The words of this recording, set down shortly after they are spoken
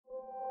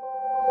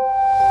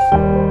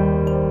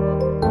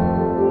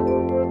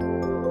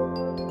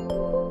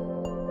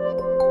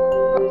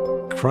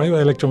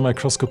Cryo-electron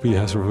microscopy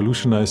has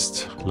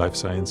revolutionized life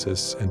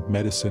sciences and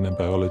medicine and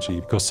biology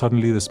because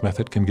suddenly this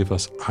method can give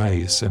us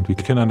eyes and we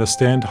can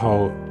understand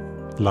how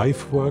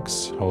life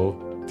works, how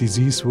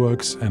disease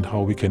works, and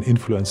how we can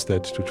influence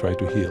that to try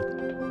to heal.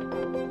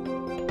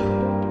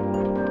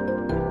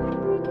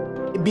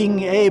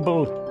 Being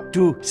able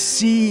to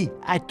see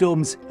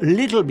atoms a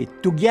little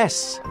bit, to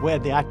guess where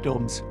the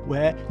atoms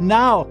were.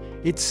 Now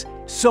it's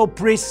so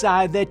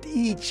precise that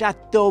each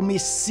atom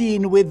is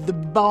seen with the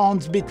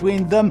bonds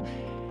between them.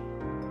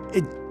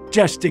 It's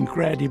just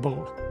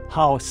incredible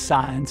how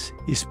science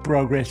is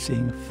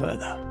progressing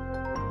further.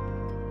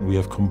 We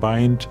have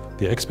combined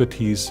the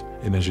expertise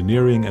in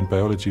engineering and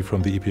biology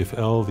from the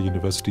EPFL, the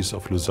Universities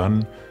of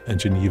Lausanne and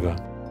Geneva.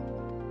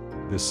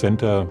 This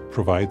center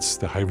provides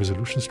the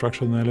high-resolution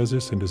structural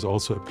analysis and is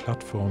also a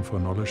platform for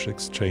knowledge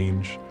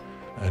exchange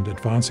and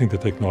advancing the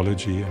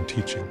technology and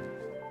teaching.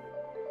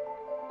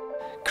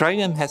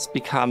 Cryo-EM has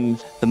become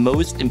the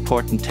most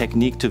important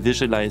technique to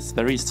visualize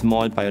very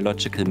small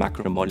biological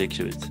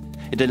macromolecules.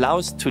 It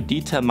allows to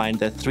determine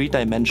their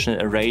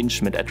three-dimensional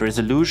arrangement at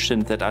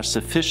resolutions that are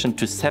sufficient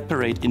to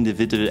separate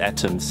individual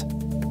atoms.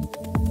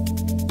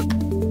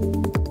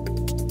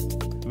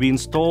 We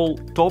install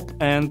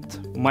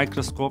top-end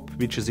microscope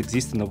which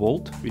exists in the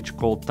world, which is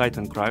called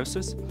Titan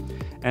Cryosys,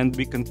 and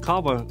we can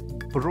cover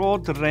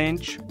broad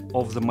range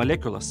of the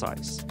molecular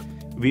size.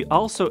 We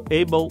also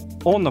able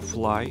on the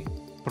fly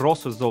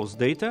process those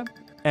data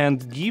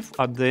and give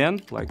at the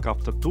end, like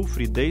after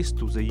 2-3 days,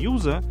 to the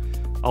user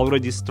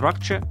already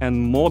structure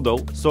and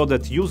model so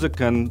that user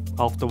can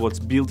afterwards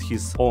build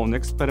his own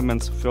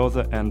experiments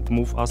further and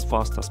move as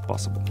fast as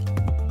possible.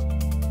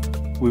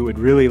 We would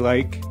really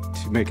like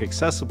to make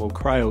accessible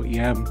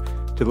cryo-EM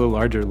to the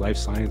larger life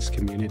science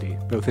community,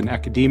 both in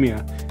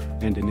academia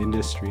and in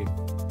industry.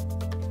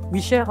 We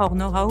share our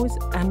know-how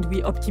and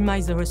we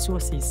optimize the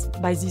resources.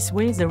 By this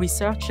way, the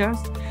researchers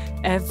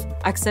have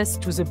access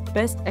to the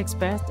best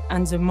experts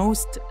and the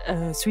most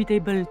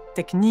suitable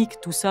technique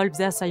to solve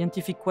their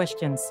scientific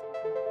questions.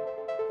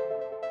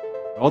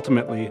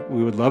 Ultimately,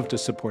 we would love to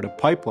support a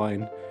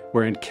pipeline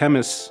wherein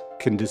chemists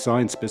can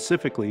design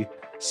specifically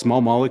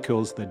small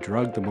molecules that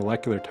drug the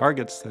molecular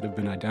targets that have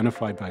been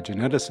identified by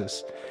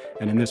geneticists,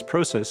 and in this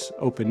process,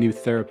 open new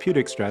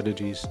therapeutic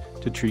strategies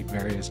to treat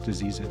various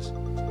diseases.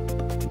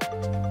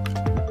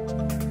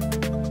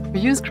 We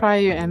use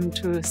cryo-EM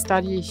to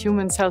study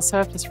human cell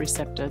surface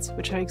receptors,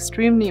 which are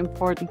extremely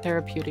important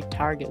therapeutic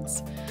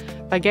targets.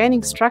 By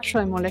gaining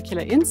structural and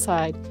molecular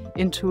insight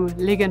into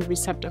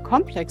ligand-receptor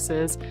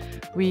complexes,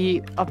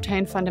 we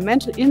obtain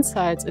fundamental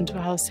insights into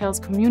how cells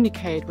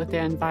communicate with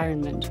their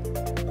environment.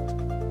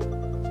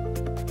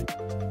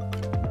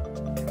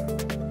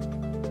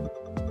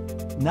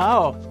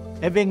 Now,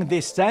 having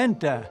this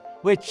center,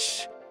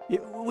 which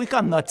we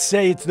cannot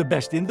say it's the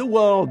best in the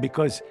world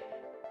because,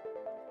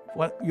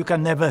 well, you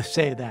can never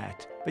say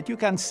that. But you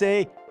can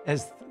say,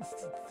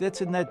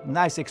 that's a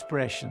nice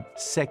expression,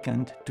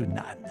 second to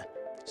none.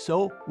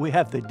 So we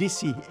have the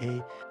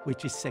DCI,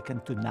 which is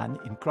second to none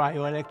in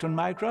cryo-electron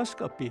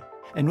microscopy,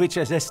 and which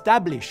has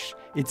established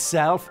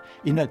itself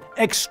in an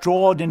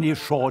extraordinarily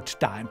short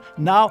time.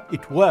 Now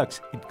it works,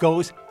 it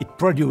goes, it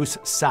produces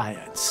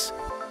science.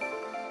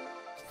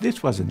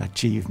 This was an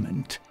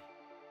achievement.